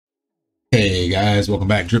Hey guys, welcome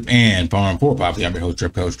back. Drip and Farm for Poverty. I'm your host,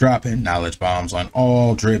 Drip Coach, dropping knowledge bombs on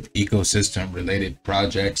all drip ecosystem related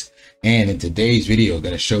projects. And in today's video, I'm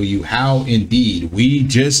going to show you how indeed we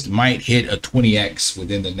just might hit a 20x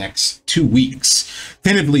within the next 2 weeks,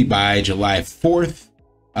 tentatively by July 4th,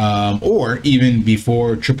 or even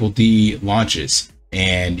before Triple D launches.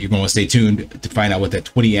 And you're going to stay tuned to find out what that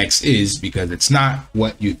 20x is, because it's not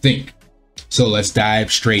what you think. So let's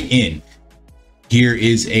dive straight in. Here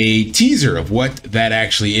is a teaser of what that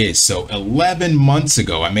actually is. So 11 months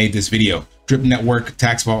ago, I made this video. Drip network,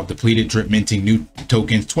 tax vault depleted, drip minting new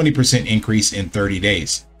tokens, 20% increase in 30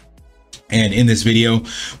 days. And in this video,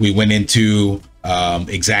 we went into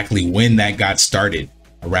exactly when that got started.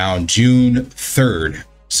 Around June 3rd,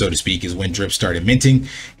 so to speak, is when drip started minting.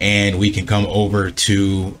 And we can come over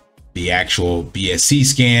to the actual BSC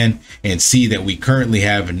scan and see that we currently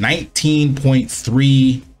have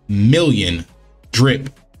 19.3 million drip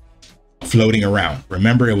floating around.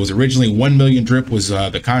 Remember, it was originally 1 million drip was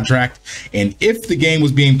the contract, and if the game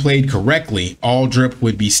was being played correctly, all drip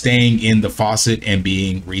would be staying in the faucet and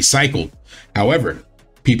being recycled. However,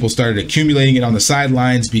 people started accumulating it on the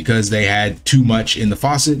sidelines because they had too much in the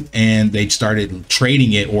faucet, and they started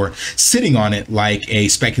trading it or sitting on it like a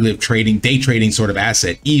speculative trading, day trading sort of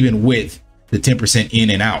asset, even with the 10% in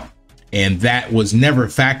and out. And that was never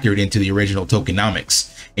factored into the original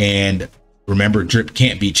tokenomics. And remember, drip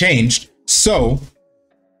can't be changed. So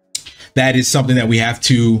that is something that we have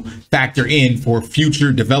to factor in for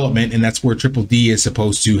future development. And that's where Triple D is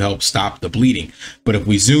supposed to help stop the bleeding. But if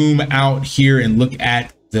we zoom out here and look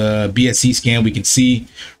at the BSC scan, we can see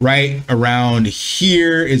right around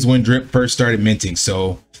here is when drip first started minting.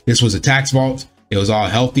 So this was a tax vault. It was all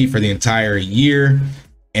healthy for the entire year.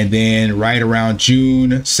 And then right around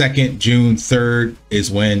June 2nd, June 3rd is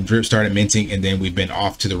when drip started minting. And then we've been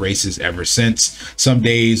off to the races ever since. Some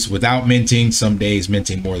days without minting, some days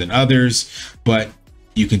minting more than others. But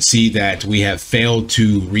you can see that we have failed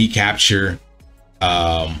to recapture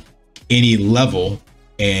any level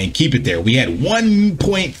and keep it there. We had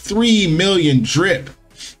 1.3 million drip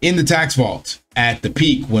in the tax vault at the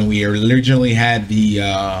peak when we originally had the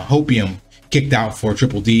hopium kicked out for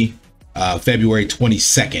Triple D. February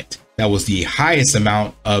 22nd. That was the highest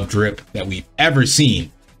amount of drip that we've ever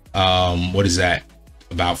seen. What is that?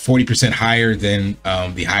 About 40% higher than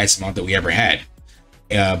the highest amount that we ever had.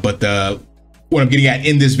 But what I'm getting at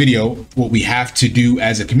in this video, what we have to do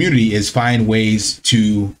as a community is find ways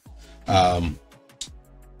to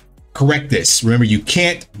correct this. Remember, you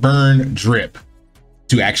can't burn drip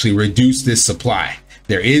to actually reduce this supply.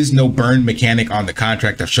 There is no burn mechanic on the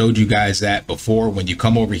contract. I've showed you guys that before. When you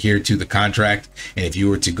come over here to the contract, and if you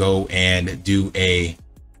were to go and do a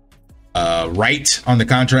write on the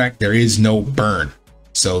contract, there is no burn.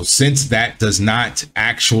 So since that does not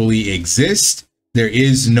actually exist, there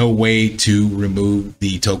is no way to remove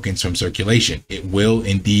the tokens from circulation. It will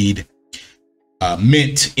indeed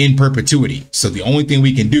mint in perpetuity. So the only thing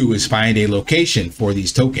we can do is find a location for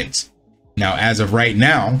these tokens. Now, as of right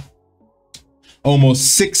now,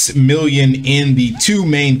 almost 6 million in the two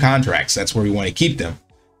main contracts. That's where we want to keep them.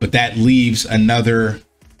 But that leaves another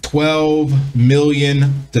 12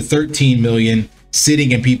 million to 13 million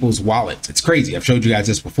sitting in people's wallets. It's crazy. I've showed you guys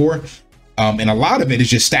this before. And a lot of it is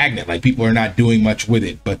just stagnant. Like, people are not doing much with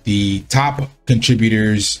it, but the top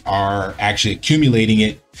contributors are actually accumulating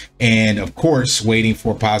it. And of course, waiting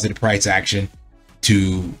for positive price action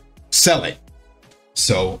to sell it.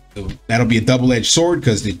 So that'll be a double-edged sword,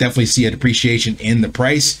 because they definitely see a depreciation in the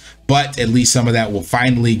price, but at least some of that will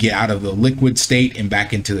finally get out of the liquid state and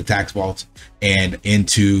back into the tax vault and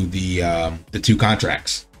into the two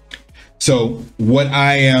contracts. So what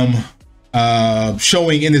I am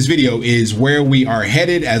showing in this video is where we are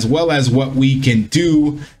headed, as well as what we can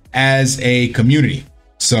do as a community.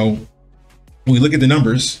 So when we look at the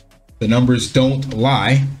numbers don't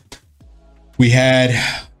lie. We had,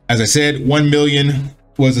 as I said, 1 million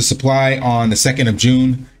was the supply on the 2nd of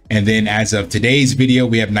June. And then as of today's video,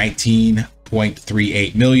 we have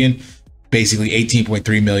 19.38 million, basically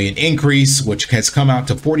 18.3 million increase, which has come out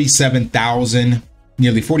to 47,000,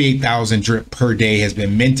 nearly 48,000 drip per day has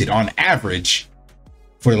been minted on average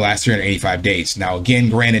for the last 385 days. Now, again,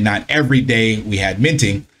 granted, not every day we had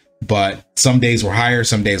minting, but some days were higher,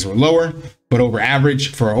 some days were lower, but over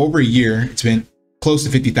average for over a year, it's been close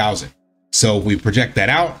to 50,000. So we project that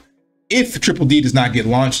out. If Triple D does not get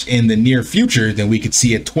launched in the near future, then we could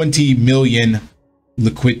see a 20 million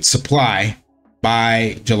liquid supply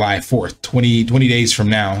by July 4th. 20 days from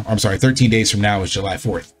now, I'm sorry, 13 days from now is July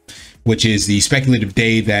 4th. which is the speculative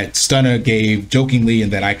day that Stunna gave jokingly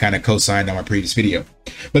and that I kind of co-signed on my previous video.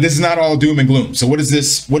 But this is not all doom and gloom. So what does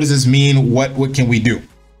this mean? What can we do?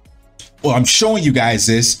 Well, I'm showing you guys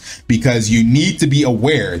this because you need to be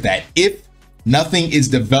aware that if nothing is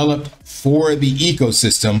developed for the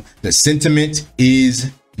ecosystem, the sentiment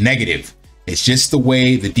is negative. It's just the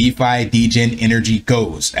way the DeFi degen energy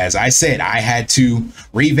goes. As I said, I had to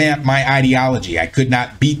revamp my ideology. I could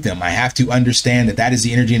not beat them. I have to understand that that is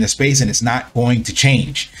the energy in the space and it's not going to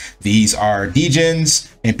change. These are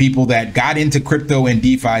degens and people that got into crypto and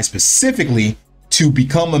DeFi specifically to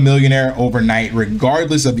become a millionaire overnight,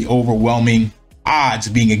 regardless of the overwhelming odds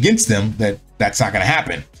being against them, that's not going to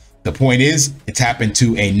happen. The point is, it's happened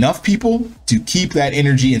to enough people to keep that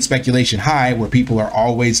energy and speculation high, where people are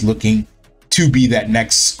always looking to be that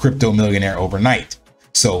next crypto millionaire overnight.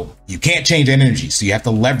 So you can't change energy, so you have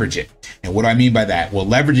to leverage it. And what do I mean by that? Well,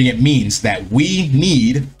 leveraging it means that we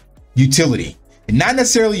need utility, and not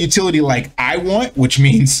necessarily utility like I want, which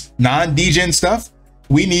means non-degen stuff.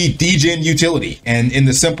 We need degen utility, and in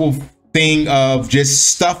the simple thing of just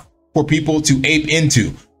stuff for people to ape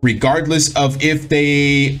into, regardless of if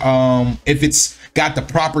they if it's got the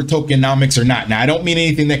proper tokenomics or not. Now, I don't mean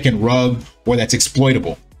anything that can rug or that's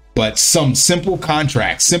exploitable, but some simple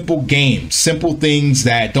contracts, simple games, simple things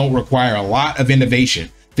that don't require a lot of innovation,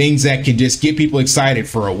 things that can just get people excited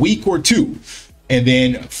for a week or two and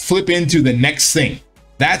then flip into the next thing.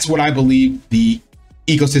 That's what I believe the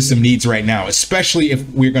ecosystem needs right now, especially if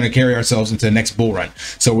we're going to carry ourselves into the next bull run.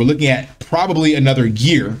 So we're looking at probably another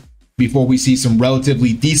year before we see some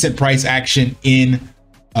relatively decent price action in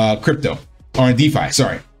crypto, or in DeFi,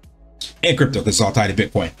 sorry, and crypto, because it's all tied to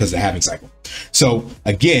Bitcoin because of the halving cycle. So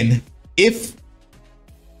again, if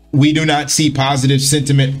we do not see positive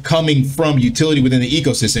sentiment coming from utility within the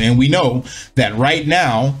ecosystem, and we know that right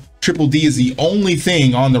now, Triple D is the only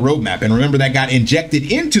thing on the roadmap. And remember, that got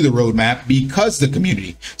injected into the roadmap because the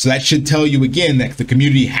community. So that should tell you again that the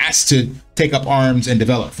community has to take up arms and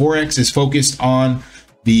develop. Forex is focused on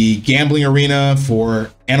the gambling arena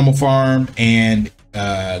for Animal Farm and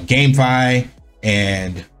GameFi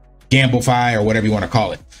and GambleFi, or whatever you want to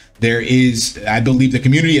call it. There is, I believe the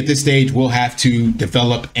community at this stage will have to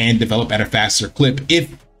develop at a faster clip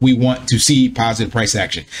if we want to see positive price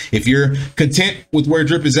action. If you're content with where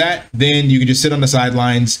Drip is at, then you can just sit on the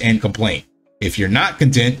sidelines and complain. If you're not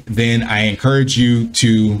content, then I encourage you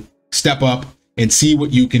to step up and see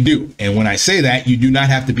what you can do. And when I say that, you do not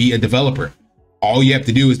have to be a developer. All you have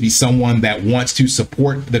to do is be someone that wants to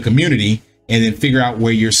support the community and then figure out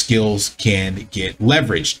where your skills can get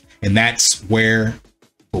leveraged. And that's where,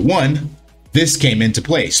 for one, this came into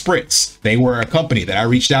play. SPRITZ, they were a company that I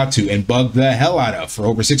reached out to and bugged the hell out of for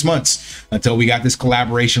over 6 months until we got this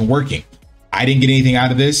collaboration working. I didn't get anything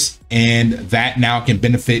out of this, and that now can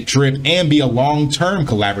benefit Drip and be a long-term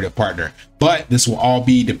collaborative partner. But this will all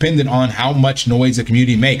be dependent on how much noise the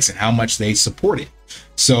community makes and how much they support it.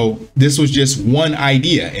 So this was just one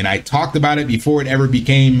idea, and I talked about it before it ever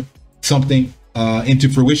became something into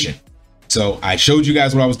fruition. So I showed you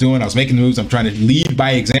guys what I was doing. I was making the moves. I'm trying to lead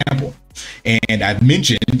by example. And I've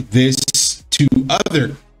mentioned this to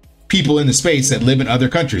other people in the space that live in other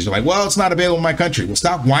countries. They're like, well, it's not available in my country. Well,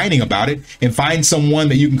 stop whining about it and find someone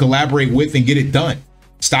that you can collaborate with and get it done.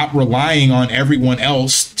 Stop relying on everyone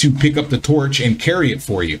else to pick up the torch and carry it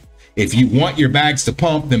for you. If you want your bags to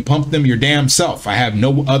pump, then pump them your damn self. I have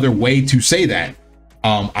no other way to say that.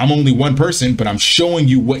 I'm only one person, but I'm showing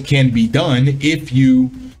you what can be done if you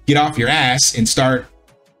get off your ass and start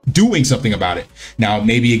doing something about it. Now,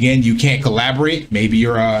 maybe again, you can't collaborate. Maybe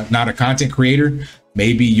you're not a content creator.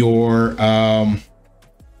 Maybe you're,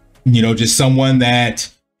 just someone that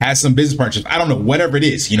has some business partnerships. I don't know, whatever it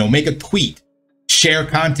is, make a tweet, share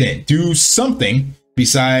content, do something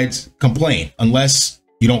besides complain, unless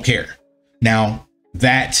you don't care. Now,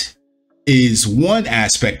 that is one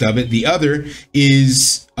aspect of it. The other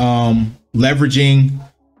is leveraging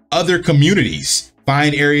other communities.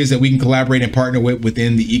 Find areas that we can collaborate and partner with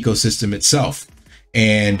within the ecosystem itself.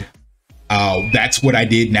 And that's what I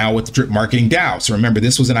did now with the Drip Marketing DAO. So remember,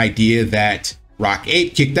 this was an idea that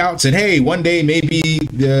Rock8 kicked out, said, hey, one day maybe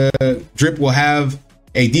the Drip will have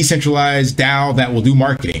a decentralized DAO that will do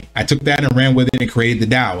marketing. I took that and ran with it and created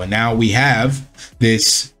the DAO. And now we have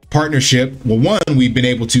this partnership. Well, one, we've been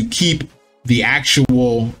able to keep the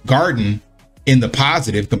actual garden in the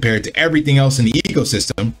positive compared to everything else in the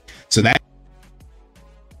ecosystem. So that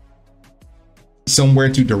somewhere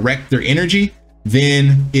to direct their energy,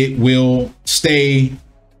 then it will stay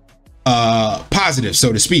positive,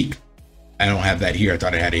 so to speak. I don't have that here. I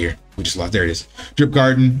thought I had it here. We just lost. There it is. Drip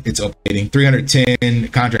Garden. It's updating. 310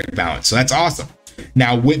 contract balance. So that's awesome.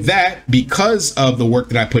 Now with that, because of the work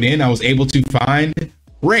that I put in, I was able to find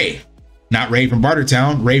Ray, not Ray from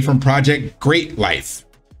Bartertown, Ray from Project Great Life,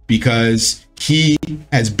 because he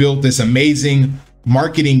has built this amazing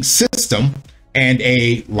marketing system and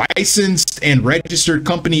a licensed and registered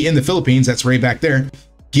company in the Philippines. That's Ray back there,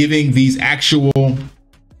 giving these actual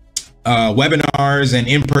webinars and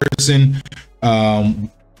in-person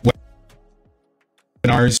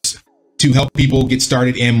webinars to help people get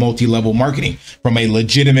started in multi-level marketing from a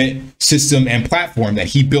legitimate system and platform that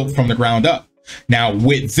he built from the ground up. Now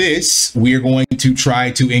with this, we are going to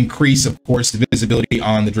try to increase, of course, the visibility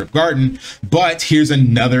on the Drip Garden. But here's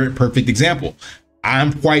another perfect example.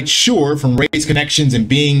 I'm quite sure from Ray's connections and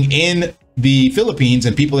being in the Philippines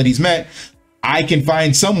and people that he's met, I can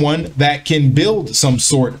find someone that can build some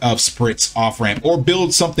sort of SPRITZ off-ramp or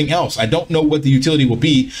build something else. I don't know what the utility will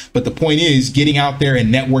be, but the point is getting out there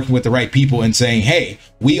and networking with the right people and saying, hey,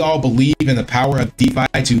 we all believe in the power of DeFi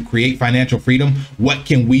to create financial freedom. What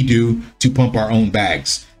can we do to pump our own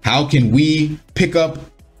bags? How can we pick up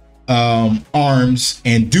arms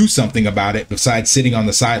and do something about it besides sitting on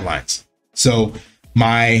the sidelines? So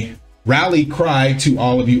my rally cry to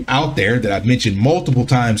all of you out there that I've mentioned multiple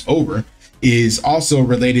times over is also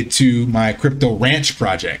related to my crypto ranch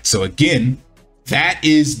project. So again, that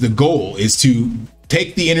is the goal, is to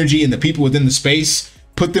take the energy and the people within the space,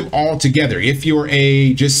 put them all together. If you're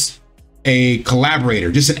just a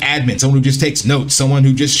collaborator, just an admin, someone who just takes notes, someone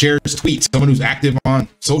who just shares tweets, someone who's active on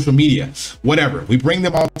social media, whatever, we bring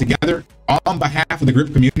them all together on behalf of the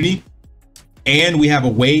Grip community, and we have a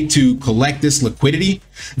way to collect this liquidity,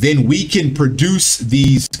 then we can produce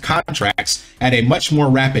these contracts at a much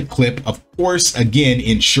more rapid clip. Of course, again,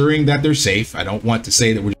 ensuring that they're safe. I don't want to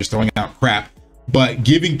say that we're just throwing out crap, but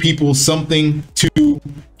giving people something to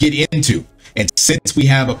get into. And since we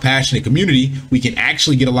have a passionate community, we can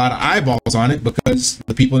actually get a lot of eyeballs on it because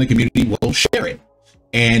the people in the community will share it.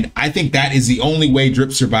 And I think that is the only way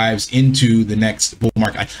Drip survives into the next bull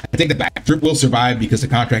market. I think that Drip will survive because the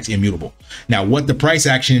contract's immutable. Now, what the price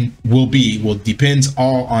action will be depends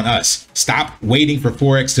all on us. Stop waiting for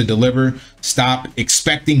Forex to deliver. Stop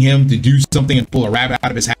expecting him to do something and pull a rabbit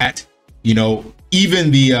out of his hat. You know,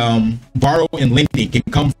 even the borrow and lending can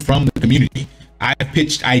come from the community. I've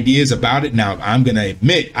pitched ideas about it. Now, I'm going to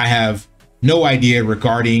admit I have no idea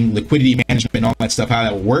regarding liquidity management and all that stuff, how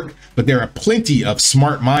that will work, but there are plenty of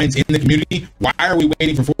smart minds in the community. Why are we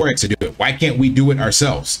waiting for Forex to do it? Why can't we do it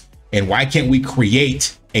ourselves? And why can't we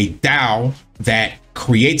create a DAO that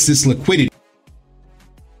creates this liquidity?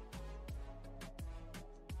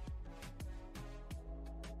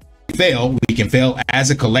 We can fail as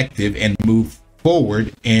a collective and move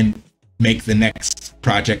forward and make the next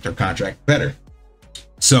project or contract better.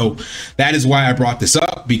 So that is why I brought this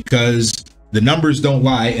up, because the numbers don't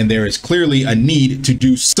lie, and there is clearly a need to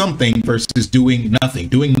do something versus doing nothing.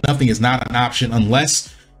 Doing nothing is not an option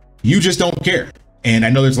unless you just don't care. And I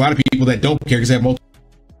know there's a lot of people that don't care because they have multiple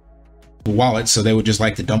wallets, so they would just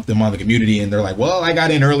like to dump them on the community, and they're like, well, I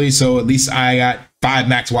got in early, so at least I got 5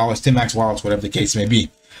 max wallets, 10 max wallets, whatever the case may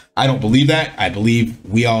be. I don't believe that. I believe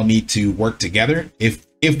we all need to work together if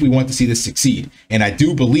we want to see this succeed. And I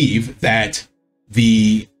do believe that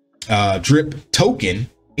the Drip token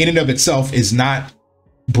in and of itself is not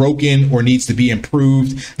broken or needs to be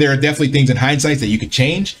improved. There are definitely things in hindsight that you could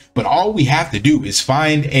change, but all we have to do is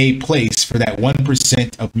find a place for that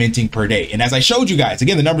 1% of minting per day. And as I showed you guys,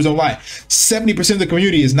 again, the numbers don't lie. 70% of the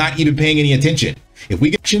community is not even paying any attention. If we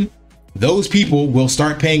get attention, those people will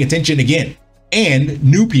start paying attention again, and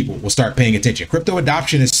new people will start paying attention. Crypto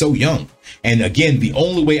adoption is so young. And again, the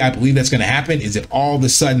only way I believe that's going to happen is if all of a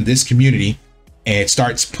sudden this community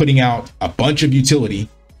starts putting out a bunch of utility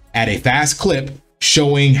at a fast clip,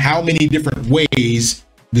 showing how many different ways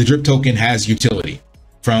the Drip token has utility,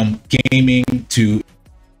 from gaming to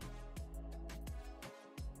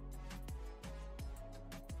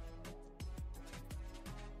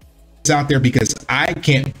it's out there, because I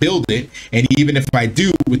can't build it. And even if I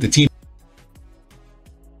do with the team,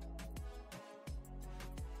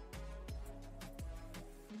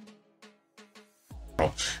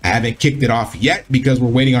 I haven't kicked it off yet because we're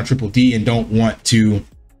waiting on Triple D and don't want to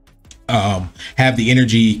have the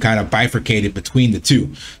energy kind of bifurcated between the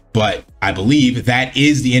two. But I believe that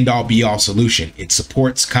is the end all be all solution. It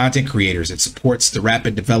supports content creators. It supports the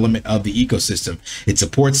rapid development of the ecosystem. It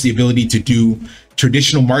supports the ability to do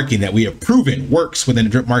traditional marketing that we have proven works within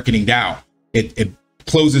the Drip marketing DAO. It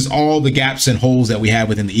closes all the gaps and holes that we have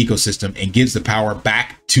within the ecosystem and gives the power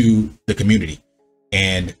back to the community.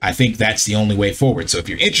 And I think that's the only way forward. So if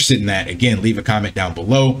you're interested in that, again, leave a comment down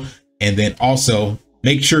below. And then also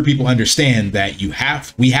make sure people understand that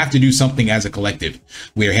we have to do something as a collective.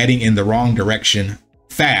 We're heading in the wrong direction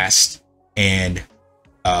fast, and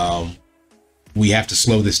we have to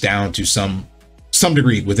slow this down to some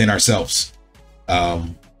degree within ourselves.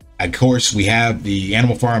 Of course, we have the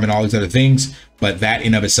animal farm and all these other things, but that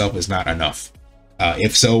in of itself is not enough.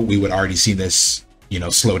 If so, we would already see this,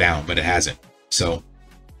 slow down, but it hasn't. So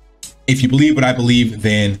if you believe what I believe,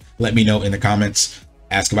 then let me know in the comments.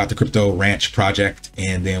 Ask about the Crypto Ranch project,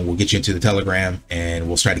 and then we'll get you into the Telegram, and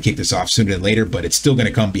we'll try to kick this off sooner than later, but it's still going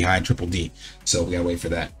to come behind Triple D. So we gotta wait for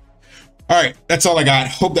that. All right, that's all I got.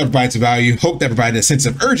 Hope that provides value. Hope that provided a sense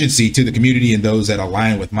of urgency to the community and those that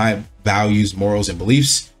align with my values, morals, and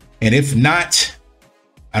beliefs. And if not,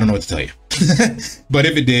 I don't know what to tell you. But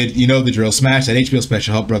if it did, you know the drill. Smash that HBO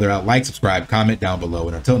special, help brother out, like, subscribe, comment down below.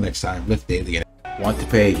 And until next time, lift daily. Want to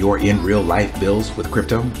pay your in real life bills with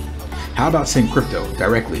crypto? How about send crypto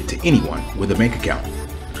directly to anyone with a bank account?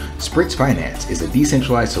 SPRITZ Finance is a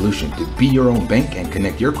decentralized solution to be your own bank and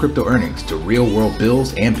connect your crypto earnings to real world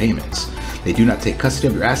bills and payments. They do not take custody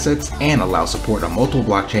of your assets and allow support on multiple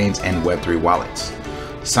blockchains and Web3 wallets.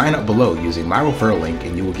 Sign up below using my referral link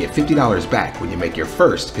and you will get $50 back when you make your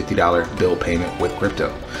first $50 bill payment with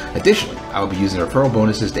crypto. Additionally, I will be using referral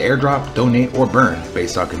bonuses to airdrop, donate, or burn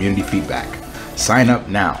based on community feedback. Sign up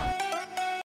now.